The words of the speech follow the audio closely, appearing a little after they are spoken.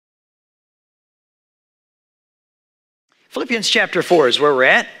Philippians chapter 4 is where we're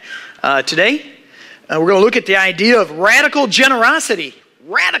at today. We're going to look at the idea of radical generosity.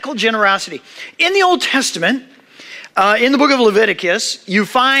 Radical generosity. In the Old Testament, in the book of Leviticus, you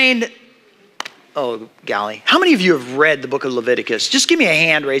find... Oh, golly. How many of you have read the book of Leviticus? Just give me a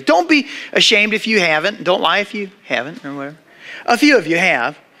hand raise. Don't be ashamed if you haven't. Don't lie if you haven't or whatever. A few of you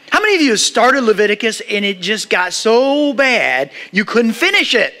have. How many of you started Leviticus and it just got so bad you couldn't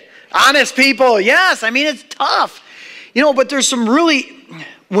finish it? Honest people, yes. I mean, it's tough. You know, but there's some really,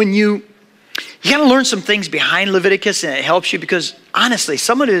 when you got to learn some things behind Leviticus, and it helps you because, honestly,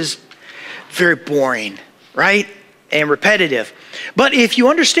 some of it is very boring, right? And repetitive. But if you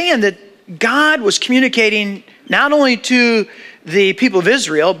understand that God was communicating not only to the people of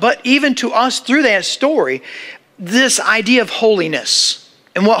Israel, but even to us through that story, this idea of holiness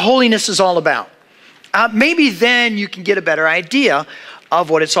and what holiness is all about. Maybe then you can get a better idea of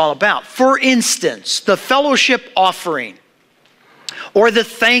what it's all about. For instance, the fellowship offering or the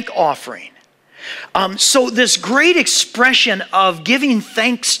thank offering. So this great expression of giving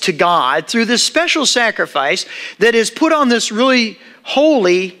thanks to God through this special sacrifice that is put on this really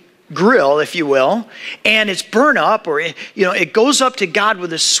holy grill, if you will, and it's burnt up, or it goes up to God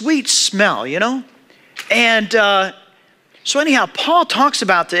with a sweet smell, And so anyhow, Paul talks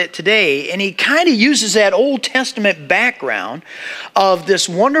about that today, and he kind of uses that Old Testament background of this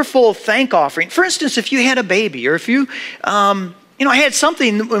wonderful thank offering. For instance, if you had a baby, or if you, had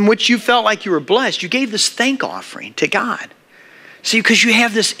something in which you felt like you were blessed, you gave this thank offering to God. See, because you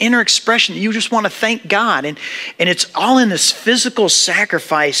have this inner expression that you just want to thank God, and it's all in this physical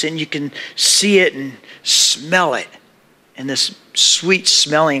sacrifice, and you can see it and smell it in this sweet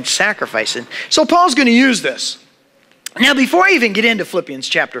smelling sacrifice. And so Paul's going to use this. Now, before I even get into Philippians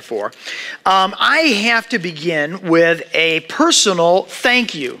chapter 4, I have to begin with a personal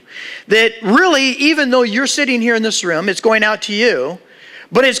thank you. That really, even though you're sitting here in this room, it's going out to you,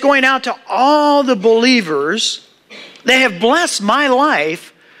 but it's going out to all the believers that have blessed my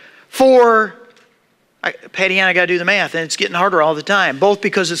life for, Patty Ann, I got to do the math, and it's getting harder all the time, both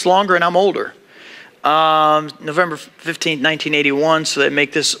because it's longer and I'm older. November 15th, 1981, so that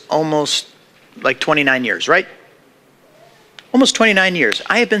make this almost like 29 years, right? Almost 29 years.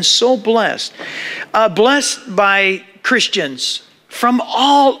 I have been so blessed. Blessed by Christians from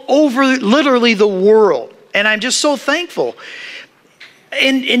all over, literally the world. And I'm just so thankful.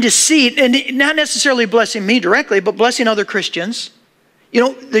 And to see, and not necessarily blessing me directly, but blessing other Christians.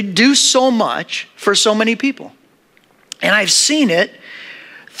 They do so much for so many people. And I've seen it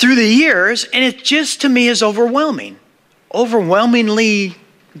through the years, and it just, to me, is overwhelming. Overwhelmingly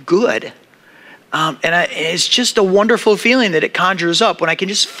good. It's just a wonderful feeling that it conjures up when I can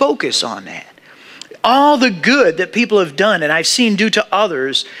just focus on that. All the good that people have done and I've seen do to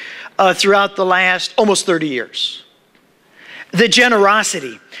others throughout the last almost 30 years. The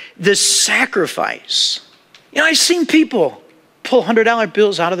generosity, the sacrifice. I've seen people pull $100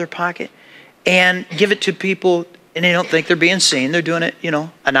 bills out of their pocket and give it to people, and they don't think they're being seen. They're doing it,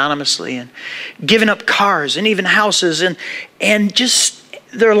 anonymously, and giving up cars and even houses and just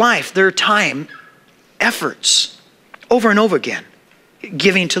their life, their time, efforts, over and over again,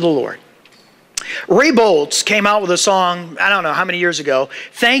 giving to the Lord. Ray Boltz came out with a song, I don't know how many years ago,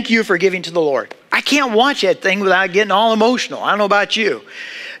 Thank You for Giving to the Lord. I can't watch that thing without getting all emotional. I don't know about you.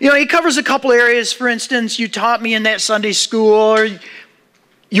 He covers a couple areas. For instance, you taught me in that Sunday school, or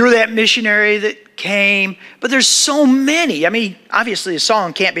you're that missionary that came. But there's so many. I mean, obviously a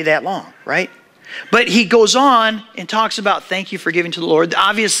song can't be that long, right? But he goes on and talks about thank you for giving to the Lord.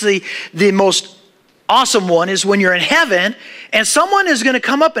 Obviously, the most awesome one is when you're in heaven and someone is going to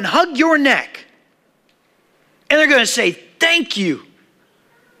come up and hug your neck. And they're going to say, thank you.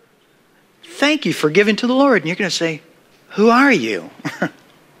 Thank you for giving to the Lord. And you're going to say, who are you?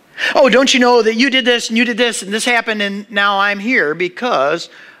 Oh, don't you know that you did this and you did this and this happened and now I'm here because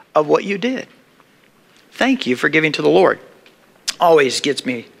of what you did. Thank you for giving to the Lord. Always gets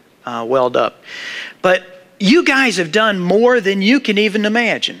me welled up. But you guys have done more than you can even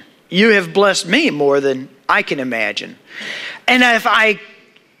imagine. You have blessed me more than I can imagine. And if I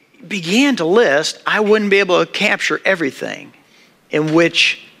began to list, I wouldn't be able to capture everything in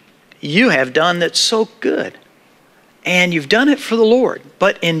which you have done that's so good. And you've done it for the Lord.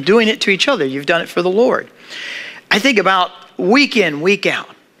 But in doing it to each other, you've done it for the Lord. I think about week in, week out,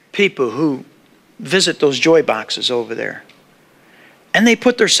 people who visit those joy boxes over there. And they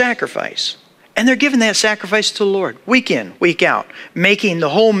put their sacrifice. And they're giving that sacrifice to the Lord, week in, week out, making the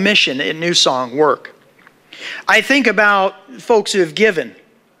whole mission at New Song work. I think about folks who have given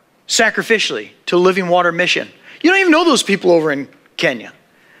sacrificially to Living Water Mission. You don't even know those people over in Kenya.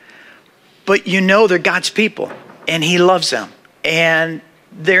 But they're God's people. and he loves them, and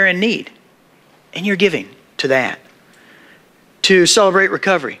they're in need. And you're giving to that. To Celebrate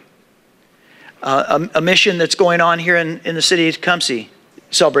Recovery, a mission that's going on here in the city of Tecumseh.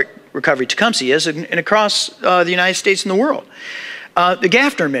 Celebrate Recovery Tecumseh is, and across the United States and the world. The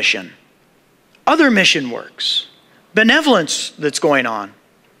Gaffner mission, other mission works, benevolence that's going on,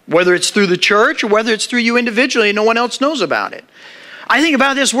 whether it's through the church or whether it's through you individually and no one else knows about it. I think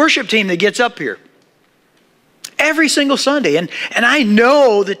about this worship team that gets up here every single Sunday, and I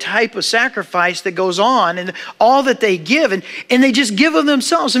know the type of sacrifice that goes on and all that they give, and they just give of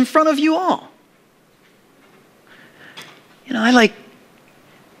themselves in front of you all. You know,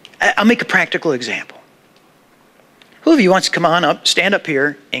 I'll make a practical example. Who of you wants to come on up, stand up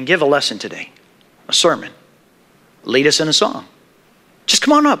here, and give a lesson today? A sermon. Lead us in a song. Just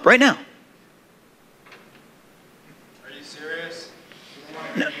come on up right now. Are you serious?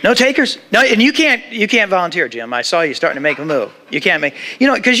 No takers? No, and you can't volunteer, Jim. I saw you starting to make a move. You can't make,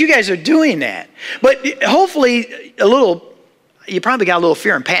 because you guys are doing that. But hopefully you probably got a little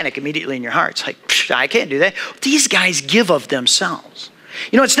fear and panic immediately in your heart. It's like, I can't do that. These guys give of themselves.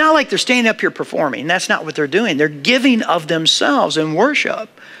 It's not like they're standing up here performing. That's not what they're doing. They're giving of themselves in worship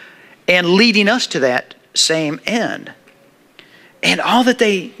and leading us to that same end. And all that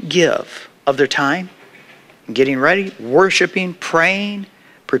they give of their time, getting ready, worshiping, praying,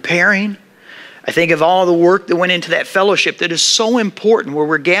 preparing. I think of all the work that went into that fellowship that is so important where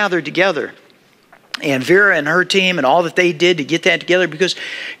we're gathered together. And Vera and her team and all that they did to get that together, because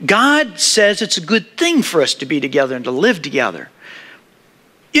God says it's a good thing for us to be together and to live together.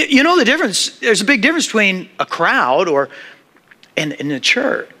 You know the difference, there's a big difference between a crowd and the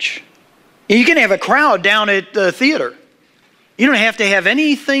church. You can have a crowd down at the theater. You don't have to have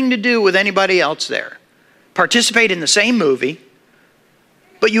anything to do with anybody else there. Participate in the same movie,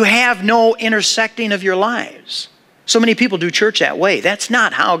 but you have no intersecting of your lives. So many people do church that way. That's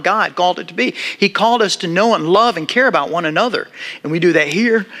not how God called it to be. He called us to know and love and care about one another. And we do that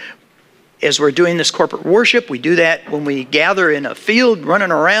here as we're doing this corporate worship. We do that when we gather in a field,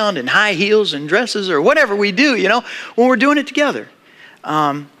 running around in high heels and dresses or whatever we do, when we're doing it together.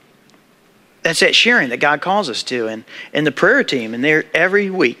 That's that sharing that God calls us to. And the prayer team, and they're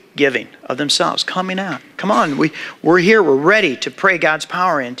every week giving of themselves, coming out. Come on, we're here, we're ready to pray God's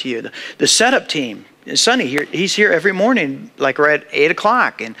power into you. The setup team, Sonny here, he's here every morning, like we're at 8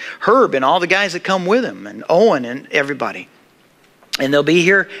 o'clock, and Herb and all the guys that come with him, and Owen and everybody. And they'll be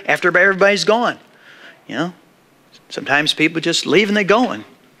here after everybody's gone. Sometimes people just leave and they're going.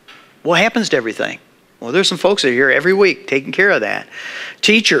 What happens to everything? Well, there's some folks that are here every week taking care of that.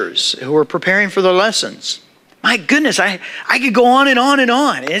 Teachers who are preparing for their lessons. My goodness, I could go on and on and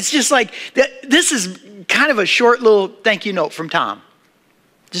on. It's just like, this is kind of a short little thank you note from Tom.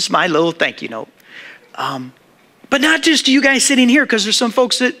 Just my little thank you note. But not just to you guys sitting here, because there's some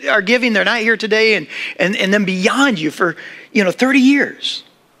folks that are giving, they're not here today, and then beyond you for 30 years.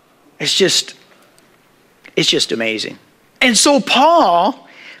 It's just amazing. And so Paul,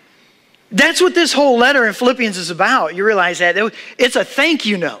 that's what this whole letter in Philippians is about. You realize that it's a thank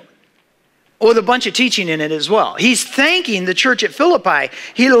you note with a bunch of teaching in it as well. He's thanking the church at Philippi.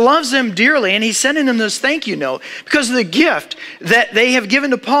 He loves them dearly, and he's sending them this thank you note because of the gift that they have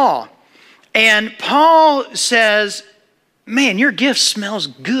given to Paul. And Paul says, man, your gift smells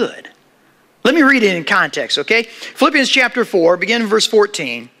good. Let me read it in context, okay? Philippians chapter 4, begin in verse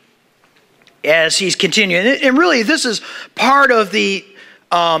 14, as he's continuing. And really, this is part of the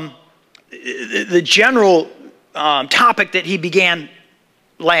general topic that he began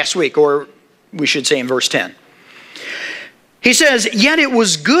last week, or we should say in verse 10. He says, yet it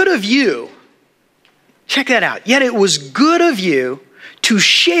was good of you, check that out, yet it was good of you to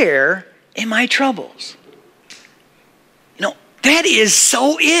share in my troubles. That is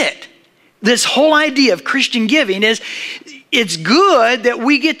so it. This whole idea of Christian giving is, it's good that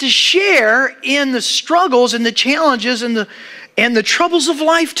we get to share in the struggles and the challenges and the troubles of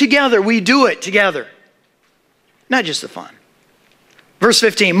life together. We do it together, not just the fun. Verse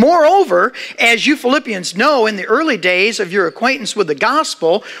 15, moreover, as you Philippians know, in the early days of your acquaintance with the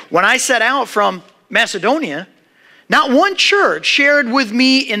gospel, when I set out from Macedonia, not one church shared with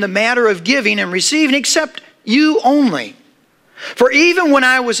me in the matter of giving and receiving except you only. For even when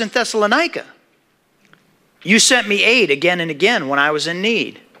I was in Thessalonica, you sent me aid again and again when I was in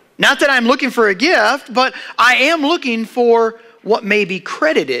need. Not that I'm looking for a gift, but I am looking for what may be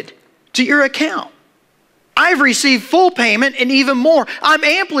credited to your account. I've received full payment and even more. I'm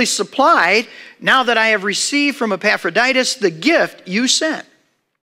amply supplied now that I have received from Epaphroditus the gift you sent.